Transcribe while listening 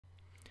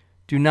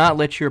Do not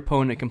let your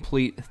opponent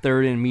complete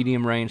third and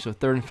medium range, so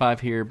 3rd and 5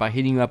 here, by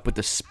hitting you up with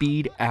a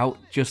speed out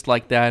just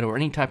like that, or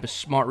any type of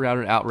smart route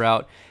or out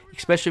route,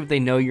 especially if they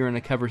know you're in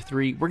a cover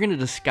 3. We're going to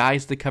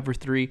disguise the cover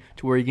 3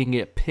 to where you can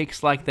get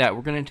picks like that.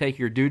 We're going to take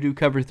your doo-doo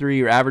cover 3,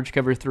 your average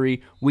cover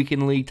 3,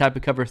 weekend league type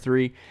of cover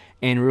 3,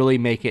 and really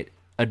make it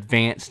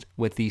advanced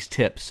with these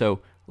tips. So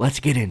let's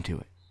get into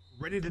it.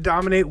 Ready to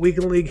dominate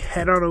Weekend League?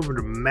 Head on over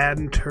to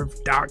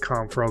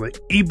MaddenTurf.com for all the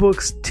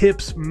ebooks,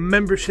 tips,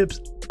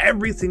 memberships,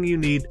 everything you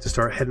need to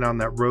start heading on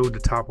that road to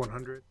top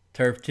 100.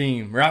 Turf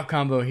team, route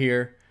combo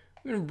here.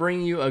 I'm going to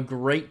bring you a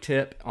great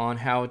tip on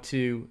how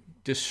to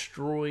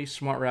destroy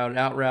smart route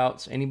out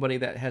routes. Anybody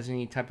that has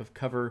any type of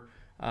cover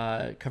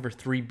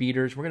 3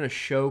 beaters, we're going to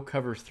show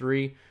cover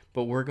 3,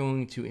 but we're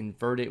going to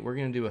invert it. We're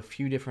going to do a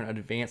few different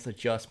advanced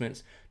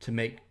adjustments to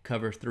make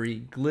cover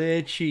 3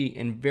 glitchy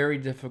and very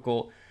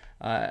difficult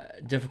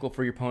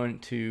for your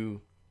opponent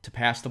to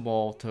pass the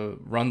ball, to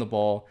run the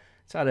ball.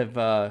 It's out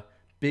of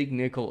big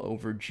nickel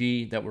over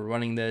G that we're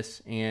running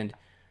this, and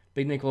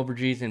big nickel over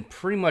G is in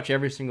pretty much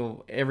every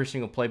single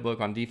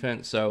playbook on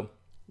defense. So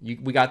we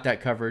got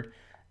that covered,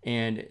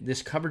 and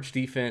this coverage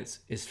defense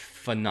is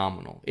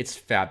phenomenal. It's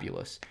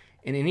fabulous.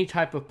 And any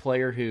type of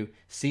player who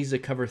sees the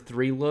cover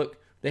 3 look,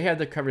 they have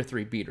the cover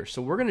 3 beater.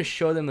 So we're going to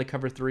show them the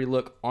cover 3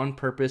 look on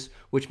purpose,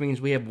 which means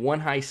we have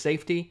one high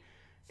safety,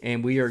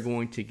 and we are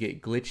going to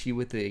get glitchy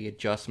with the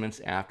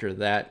adjustments after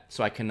that.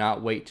 So I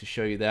cannot wait to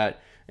show you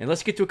that. And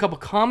let's get to a couple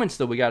comments,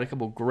 though. We got a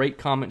couple great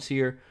comments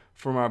here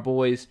from our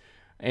boys.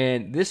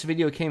 And this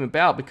video came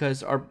about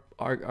because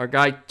our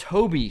guy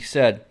Toby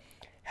said,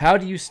 how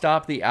do you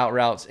stop the out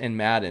routes in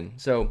Madden?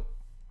 So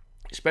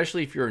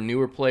especially if you're a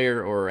newer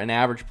player or an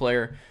average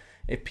player,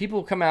 if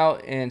people come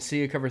out and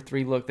see a cover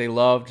 3 look, they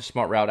love to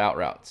smart route out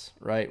routes,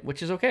 right?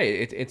 Which is okay.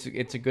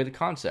 It's a good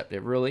concept.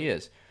 It really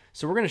is.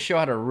 So we're going to show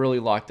how to really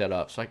lock that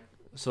up.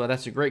 So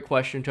that's a great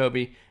question,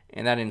 Toby,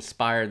 and that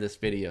inspired this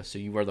video. So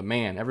you are the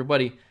man.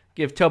 Everybody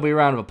give Toby a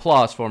round of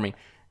applause for me.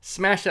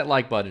 Smash that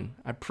like button.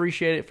 I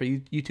appreciate it for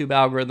YouTube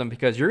algorithm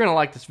because you're going to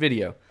like this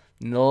video.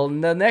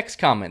 The next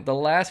comment, the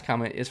last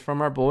comment, is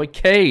from our boy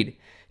Cade.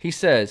 He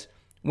says,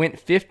 went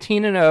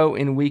 15-0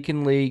 in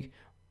weekend league,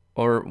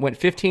 or went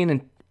 15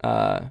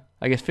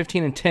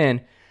 and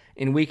 10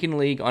 in weekend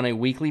league on a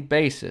weekly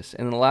basis.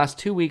 And in the last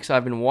 2 weeks,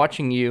 I've been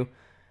watching you,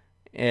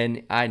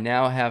 and I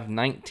now have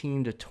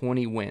 19 to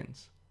 20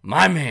 wins.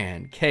 My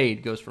man,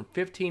 Cade, goes from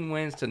 15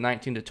 wins to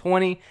 19 to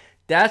 20.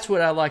 That's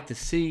what I like to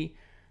see.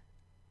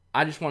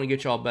 I just want to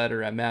get y'all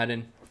better at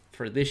Madden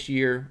for this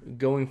year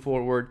going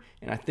forward,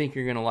 and I think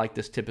you're going to like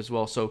this tip as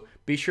well. So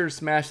be sure to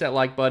smash that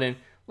like button.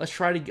 Let's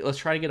try to get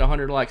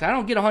 100 likes. I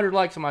don't get 100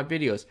 likes on my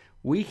videos.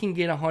 We can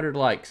get 100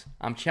 likes.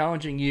 I'm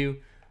challenging you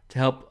to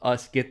help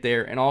us get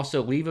there, and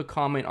also leave a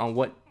comment on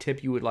what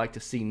tip you would like to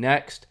see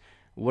next.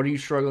 What are you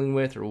struggling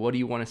with, or what do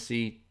you want to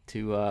see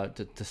to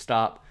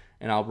stop?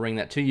 And I'll bring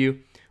that to you.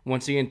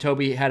 Once again,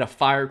 Toby had a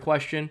fire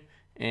question,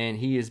 and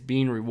he is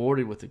being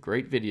rewarded with a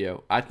great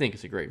video. I think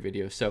it's a great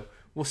video. So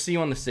we'll see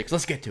you on the 6th.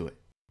 Let's get to it.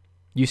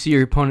 You see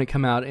your opponent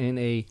come out in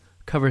a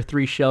cover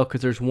 3 shell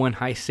because there's one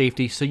high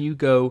safety. So you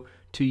go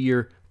to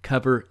your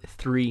cover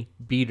 3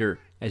 beater.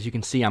 As you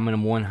can see, I'm in a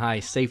one high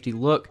safety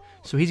look.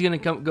 So he's going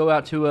to go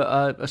out to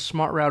a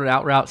smart route,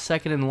 out route,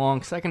 2nd and long,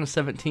 2nd and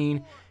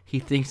 17. He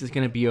thinks it's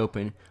going to be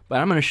open. But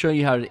I'm going to show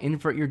you how to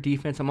invert your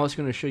defense. I'm also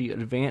going to show you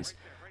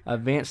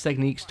advanced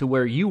techniques to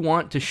where you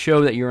want to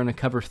show that you're in a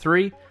cover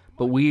 3,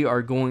 but we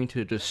are going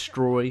to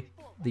destroy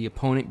the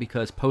opponent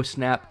because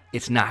post-snap,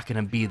 it's not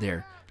going to be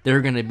there.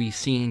 They're going to be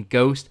seeing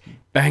ghost.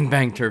 Bang,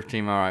 bang, turf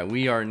team. All right,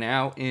 we are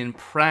now in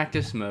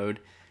practice mode,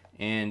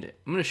 and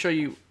I'm going to show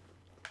you.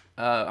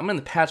 I'm in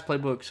the Pats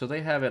playbook, so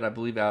they have it, I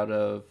believe, out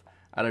of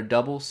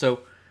double.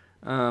 So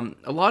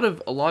a lot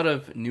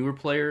of newer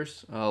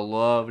players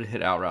love to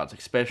hit out routes,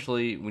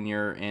 especially when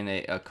you're in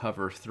a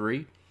cover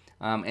 3,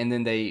 and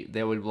then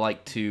they would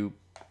like to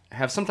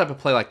have some type of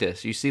play like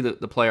this. You see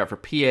the play out for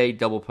PA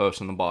double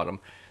post on the bottom,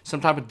 some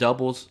type of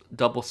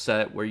double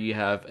set where you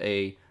have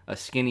a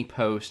skinny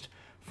post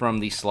from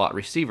the slot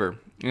receiver,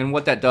 and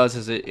what that does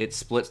is it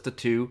splits the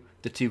two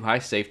high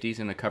safeties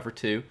in a cover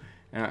 2.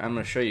 And I'm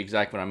going to show you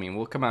exactly what I mean.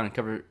 We'll come out and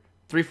cover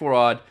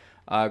 3-4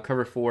 odd,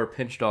 cover 4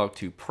 pinch dog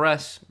to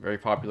press, very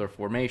popular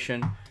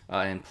formation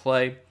in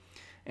play.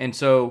 And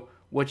so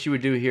what you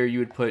would do here, you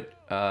would put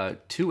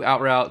 2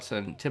 out routes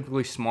and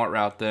typically smart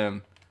route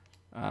them,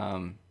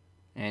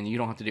 and you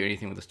don't have to do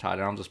anything with this tight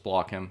end. I'll just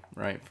block him,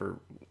 right, for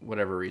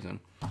whatever reason.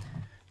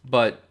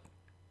 But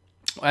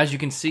as you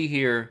can see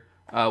here,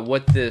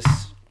 what this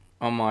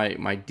on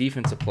my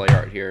defensive play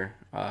art here,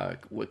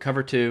 with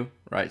cover 2,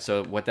 right?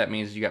 So what that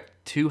means is you got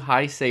 2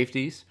 high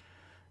safeties.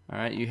 All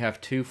right, you have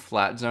 2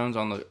 flat zones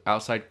on the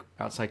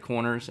outside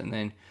corners, and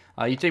then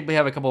you typically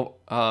have a couple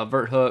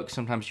vert hooks.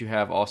 Sometimes you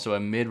have also a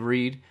mid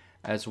read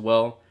as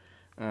well.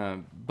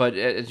 But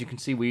as you can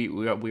see, we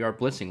are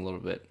blitzing a little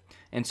bit.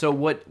 And so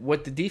what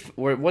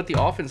the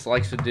offense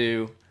likes to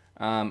do,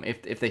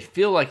 if they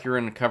feel like you're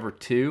in a cover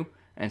 2,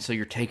 and so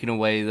you're taking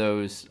away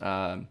those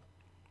out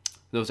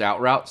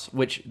routes,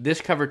 which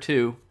this cover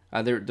 2,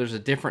 There's a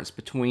difference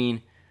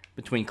between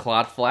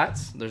cloud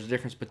flats. There's a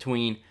difference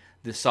between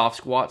the soft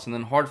squats and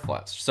then hard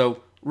flats.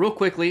 So real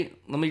quickly,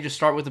 let me just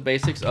start with the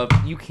basics of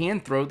you can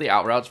throw the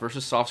out routes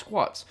versus soft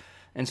squats.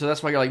 And so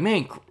that's why you're like,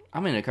 man,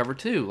 I'm in a cover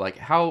 2. Like,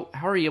 how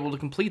are you able to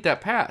complete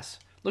that pass?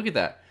 Look at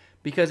that.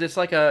 Because it's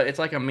like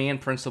a man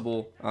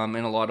principle in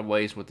a lot of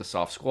ways with the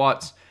soft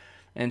squats.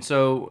 And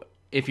so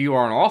if you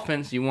are on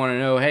offense, you want to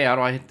know, hey, how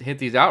do I hit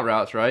these out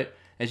routes, right?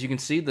 As you can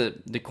see,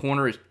 the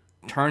corner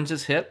turns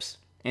his hips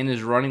and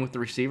is running with the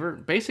receiver.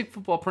 Basic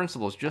football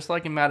principles, just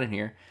like in Madden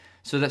here.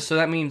 So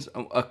that means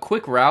a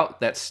quick route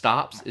that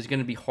stops is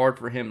going to be hard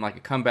for him, like a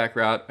comeback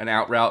route, an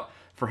out route,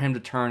 for him to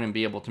turn and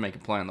be able to make a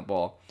play on the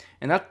ball.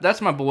 And that's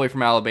my boy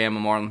from Alabama,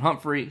 Marlon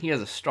Humphrey. He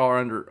has a star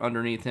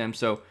underneath him,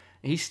 so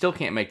he still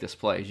can't make this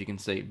play. As you can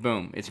see,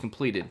 boom, it's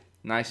completed,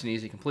 nice and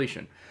easy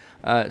completion.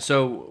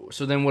 So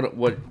then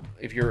what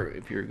if you're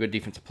a good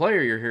defensive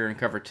player, you're here in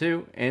cover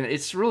 2, and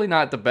it's really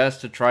not the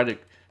best to try to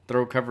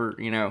throw cover,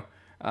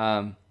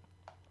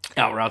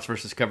 out routes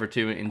versus cover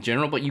 2 in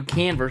general, but you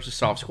can versus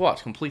soft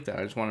squats complete that.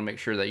 I just want to make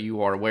sure that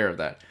you are aware of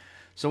that.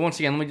 So once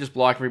again, let me just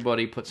block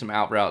everybody, put some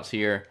out routes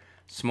here,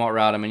 smart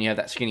route them, and you have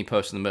that skinny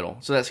post in the middle.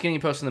 So that skinny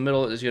post in the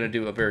middle is going to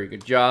do a very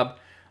good job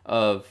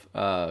of.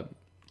 I'm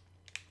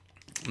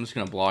just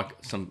going to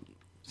block some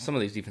of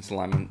these defensive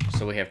linemen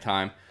so we have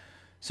time.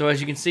 So as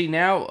you can see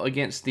now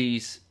against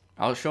these,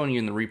 I was showing you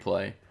in the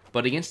replay,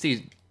 but against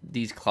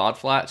these cloud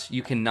flats,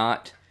 you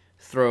cannot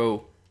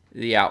throw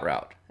the out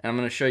route. And I'm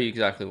going to show you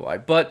exactly why.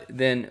 But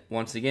then,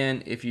 once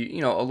again, if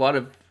a lot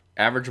of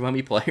average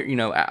bummy player,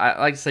 I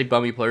like to say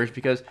bummy players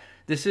because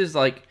this is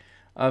like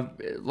a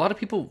lot of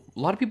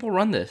people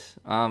run this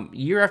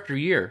year after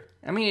year.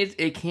 I mean,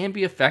 it can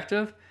be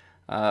effective,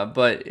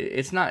 but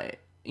it's not,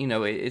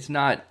 it's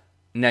not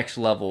next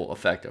level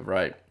effective,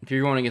 right? If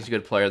you're going against a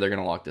good player, they're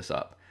going to lock this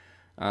up.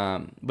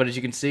 But as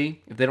you can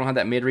see, if they don't have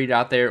that mid read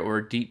out there or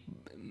a deep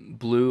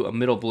blue, a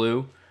middle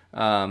blue,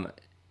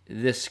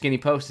 this skinny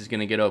post is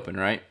going to get open,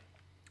 right?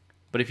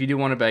 But if you do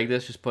want to bag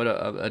this, just put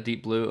a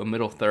deep blue, a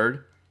middle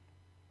third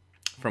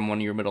from one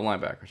of your middle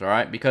linebackers, all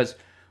right? Because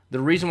the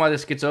reason why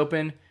this gets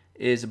open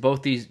is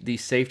both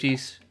these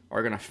safeties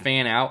are going to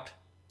fan out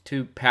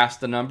to pass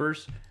the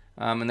numbers,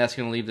 and that's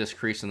going to leave this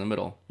crease in the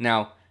middle.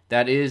 Now,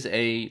 that is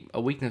a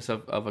weakness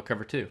of a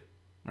cover 2,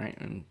 right?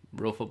 And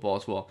real football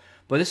as well.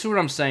 But this is what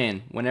I'm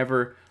saying.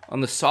 Whenever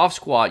on the soft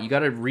squat, you got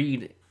to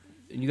read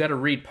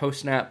post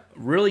snap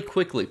really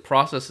quickly,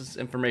 process this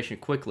information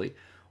quickly.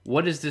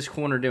 What is this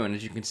corner doing?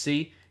 As you can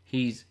see,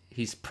 he's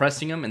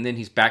pressing him and then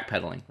he's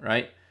backpedaling,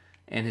 right?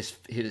 And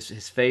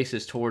his face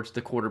is towards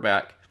the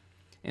quarterback,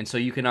 and so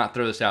you cannot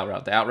throw this out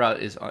route. The out route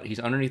is he's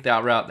underneath the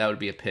out route. That would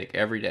be a pick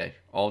every day,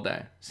 all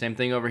day. Same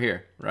thing over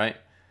here, right?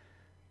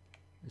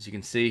 As you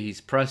can see,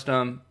 he's pressed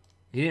him.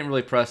 He didn't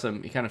really press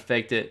him. He kind of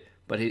faked it,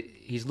 but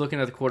he's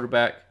looking at the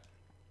quarterback.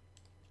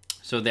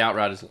 So the out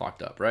route is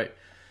locked up, right?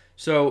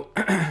 So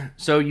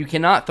you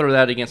cannot throw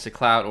that against a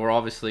cloud or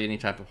obviously any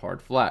type of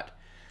hard flat.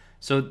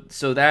 So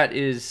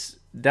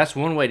that's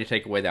one way to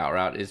take away the out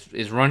route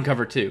is run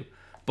cover 2.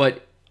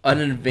 But an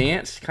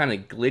advanced kind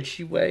of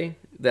glitchy way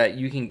that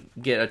you can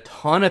get a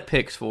ton of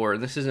picks for,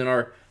 this is in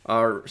our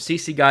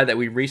CC guide that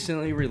we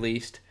recently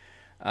released,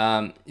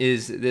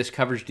 is this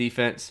coverage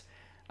defense.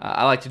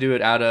 I like to do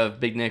it out of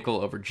big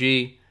nickel over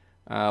G.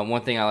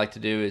 One thing I like to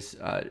do is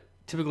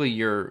typically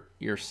your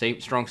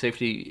strong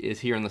safety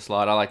is here in the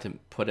slot. I like to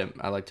put a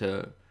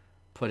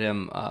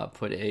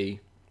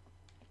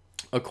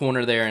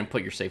corner there and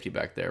put your safety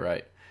back there,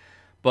 right?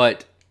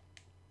 But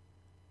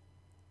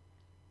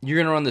you're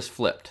going to run this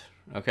flipped,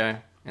 okay?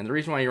 And the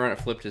reason why you run it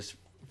flipped is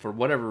for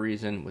whatever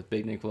reason with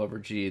big nickel over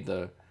G,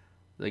 the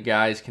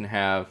guys can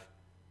have,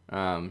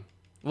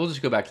 we'll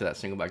just go back to that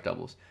single back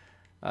doubles.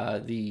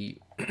 The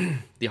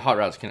hot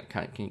routes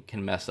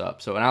can mess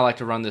up. So, and I like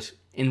to run this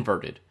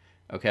inverted,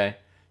 okay?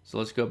 So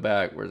let's go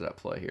back. Where's that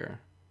play here?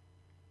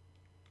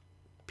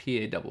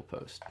 PA double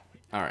post.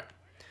 All right.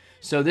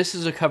 So this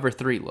is a cover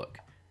 3 look.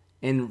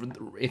 And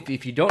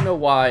if you don't know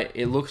why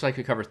it looks like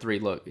a cover 3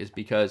 look, is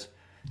because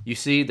you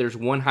see there's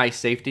one high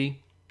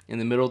safety in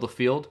the middle of the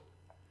field.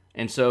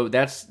 And so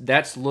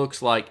that's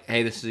looks like,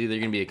 hey, this is either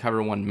going to be a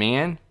cover 1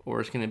 man or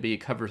it's going to be a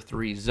cover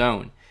 3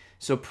 zone.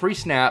 So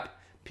pre-snap,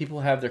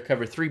 people have their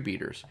cover 3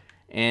 beaters.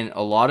 And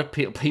a lot of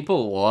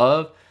people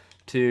love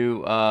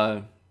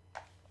to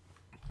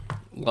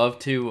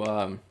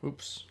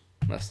oops,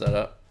 messed that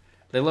up.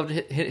 They love to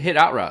hit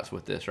out routes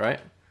with this, right?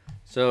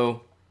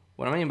 So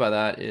what I mean by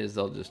that is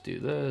they'll just do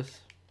this,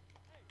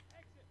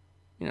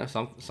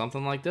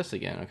 something like this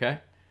again, okay?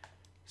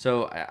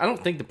 So I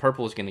don't think the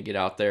purple is going to get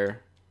out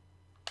there,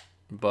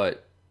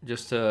 but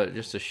just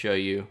to show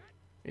you,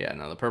 yeah,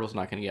 no, the purple's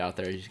not going to get out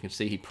there. As you can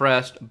see, he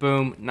pressed,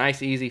 boom,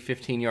 nice, easy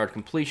 15-yard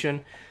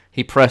completion.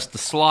 He pressed the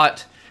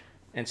slot,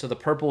 and so the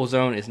purple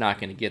zone is not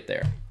going to get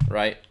there,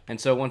 right? And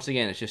so once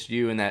again, it's just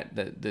you and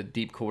the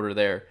deep quarter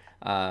there,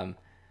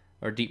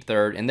 or deep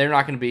third, and they're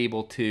not going to be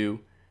able to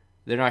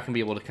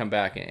come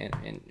back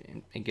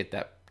and get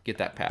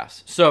that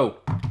pass. So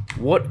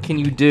what can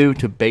you do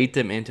to bait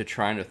them into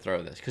trying to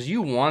throw this? Because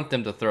you want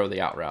them to throw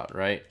the out route,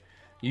 right?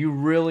 You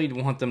really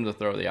want them to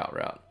throw the out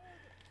route.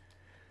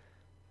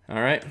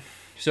 All right,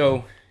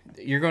 so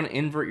you're going to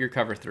invert your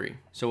cover 3.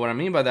 So what I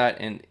mean by that,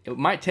 and it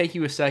might take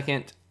you a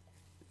second,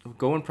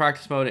 go in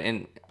practice mode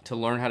and to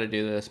learn how to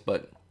do this,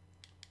 but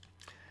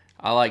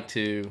I like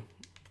to,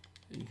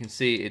 you can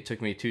see it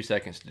took me 2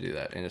 seconds to do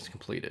that, and it's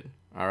completed.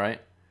 All right,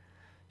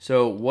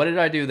 so what did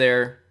I do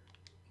there?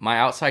 My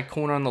outside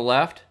corner on the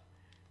left,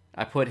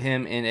 I put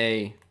him in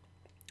a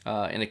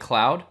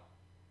cloud,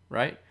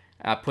 right?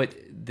 I put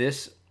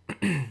this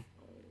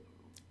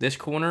this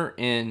corner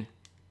in.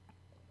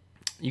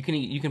 You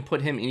can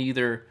put him in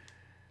either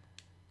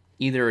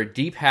a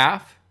deep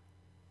half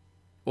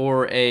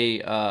or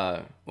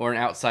an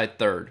outside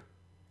third.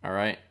 All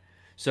right.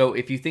 So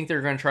if you think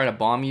they're going to try to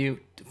bomb you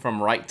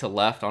from right to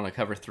left on a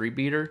cover 3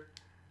 beater,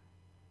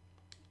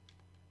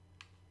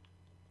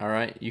 all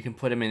right, you can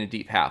put him in a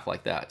deep half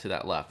like that to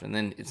that left, and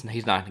then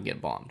he's not going to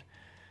get bombed.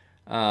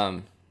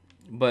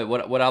 But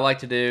what I like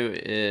to do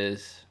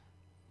is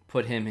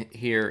put him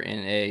here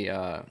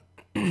in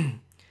an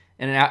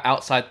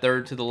outside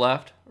third to the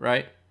left,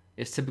 right?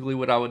 It's typically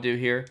what I would do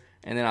here.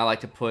 And then I like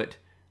to put,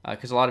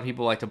 because a lot of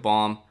people like to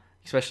bomb,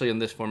 especially in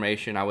this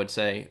formation, I would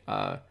say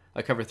a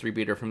cover 3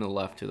 beater from the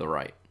left to the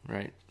right,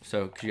 right?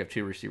 So because you have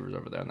 2 receivers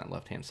over there on that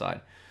left-hand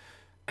side.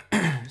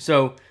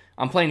 So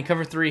I'm playing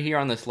cover 3 here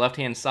on this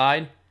left-hand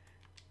side,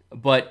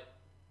 but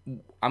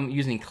I'm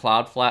using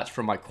cloud flats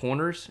for my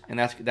corners, and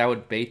that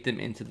would bait them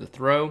into the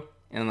throw.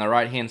 And on the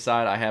right-hand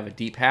side, I have a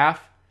deep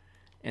half,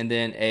 and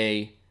then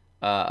a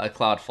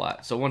cloud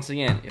flat. So once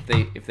again, if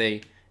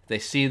they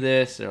see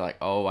this, they're like,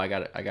 oh, I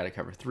got a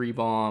cover 3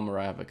 bomb, or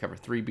I have a cover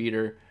 3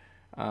 beater.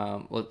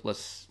 I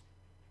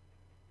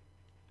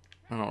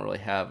don't really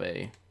have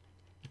a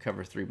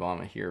cover 3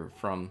 bomb here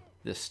from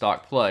this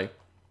stock play,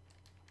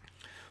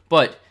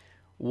 but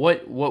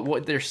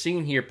what they're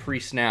seeing here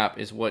pre-snap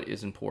is what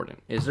is important.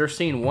 Is they're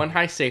seeing 1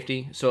 high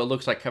safety, so it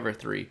looks like cover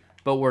 3,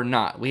 but we're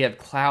not. We have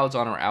clouds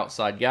on our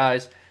outside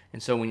guys,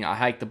 and so when I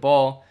hike the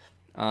ball,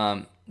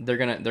 they're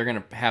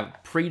gonna have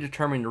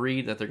predetermined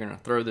read that they're gonna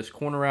throw this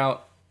corner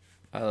out,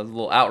 a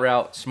little out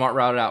route, smart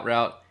route, out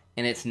route,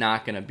 and it's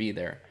not gonna be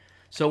there.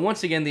 So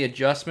once again, the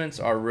adjustments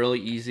are really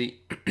easy.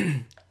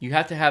 You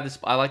have to have this.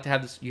 I like to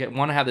have this. You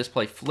want to have this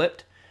play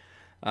flipped,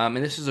 and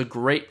this is a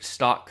great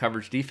stock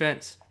coverage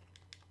defense.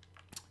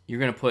 You're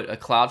gonna put a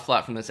cloud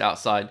flat from this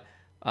outside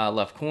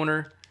left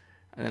corner,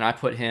 and then I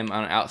put him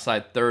on an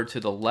outside third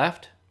to the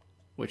left,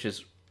 which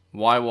is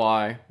Y,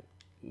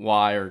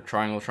 or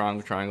triangle,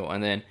 triangle, triangle,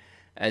 and then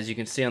as you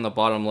can see on the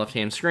bottom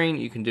left-hand screen,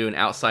 you can do an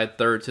outside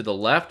third to the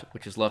left,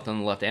 which is left on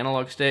the left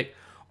analog stick,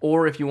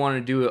 or if you want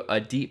to do a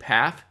deep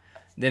half,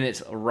 then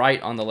it's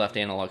right on the left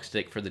analog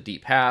stick for the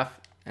deep half,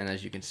 and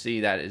as you can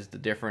see, that is the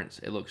difference.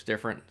 It looks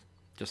different,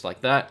 just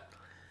like that.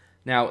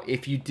 Now,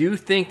 if you do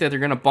think that they're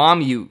going to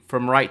bomb you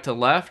from right to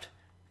left,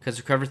 because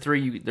of cover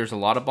 3, there's a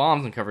lot of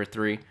bombs in cover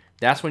 3,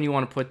 that's when you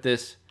want to put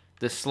this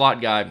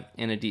slot guy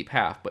in a deep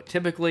half. But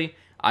typically,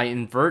 I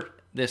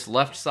invert this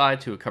left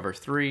side to a cover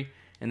 3,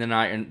 and then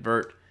I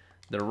invert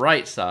the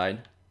right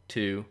side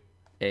to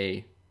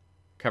a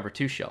cover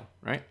 2 shell,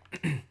 right?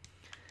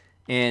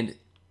 and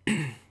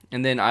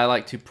then I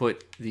like to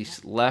put the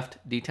left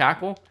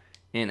D-tackle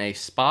in a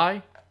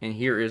spy, and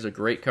here is a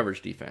great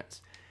coverage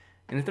defense.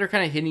 And if they're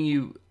kind of hitting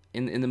you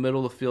in the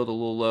middle of the field a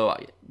little low,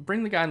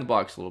 bring the guy in the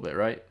box a little bit,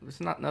 right?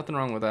 There's nothing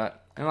wrong with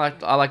that. And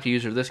I like to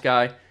use this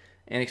guy,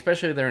 and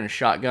especially if they're in a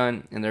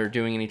shotgun and they're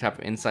doing any type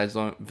of inside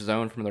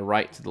zone from the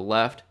right to the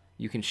left,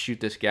 you can shoot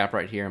this gap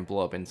right here and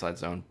blow up inside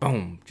zone.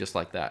 Boom, just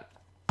like that.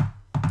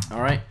 All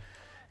right,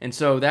 and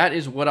so that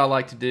is what I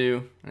like to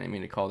do. I didn't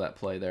mean to call that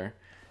play there.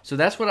 So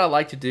that's what I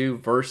like to do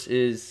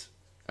versus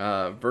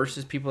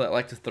people that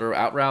like to throw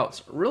out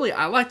routes. Really,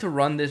 I like to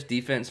run this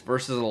defense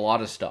versus a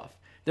lot of stuff.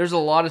 There's a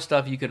lot of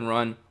stuff you can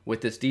run with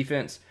this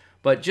defense,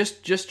 but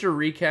just to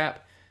recap,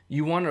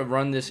 you want to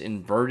run this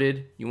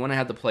inverted. You want to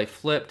have the play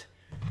flipped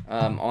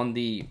on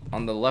the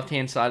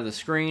left-hand side of the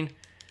screen.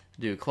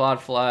 Do a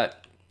cloud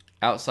flat,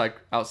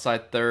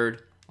 outside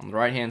third. On the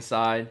right-hand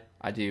side,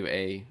 I do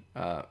a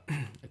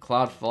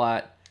cloud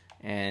flat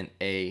and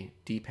a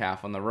deep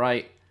half on the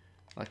right.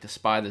 I like to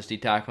spy this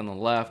D-tackle on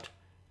the left.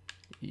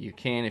 You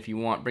can, if you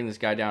want, bring this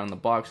guy down in the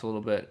box a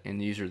little bit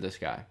and use this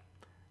guy.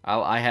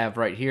 I have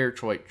right here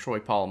Troy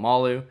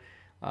Polamalu.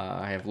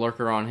 I have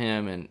Lurker on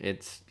him, and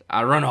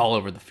I run all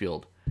over the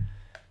field.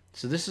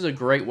 So this is a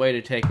great way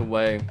to take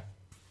away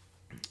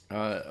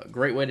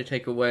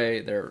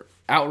their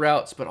out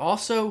routes, but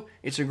also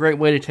it's a great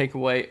way to take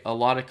away a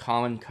lot of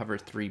common cover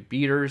 3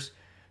 beaters.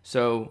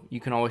 So you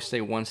can always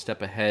stay one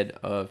step ahead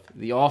of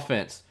the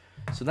offense.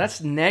 So that's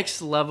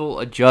next level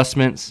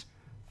adjustments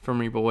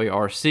from your boy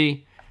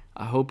RC.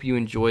 I hope you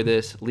enjoy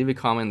this. Leave a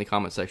comment in the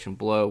comment section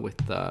below with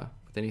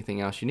anything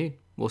else you need.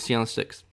 We'll see you on the sticks.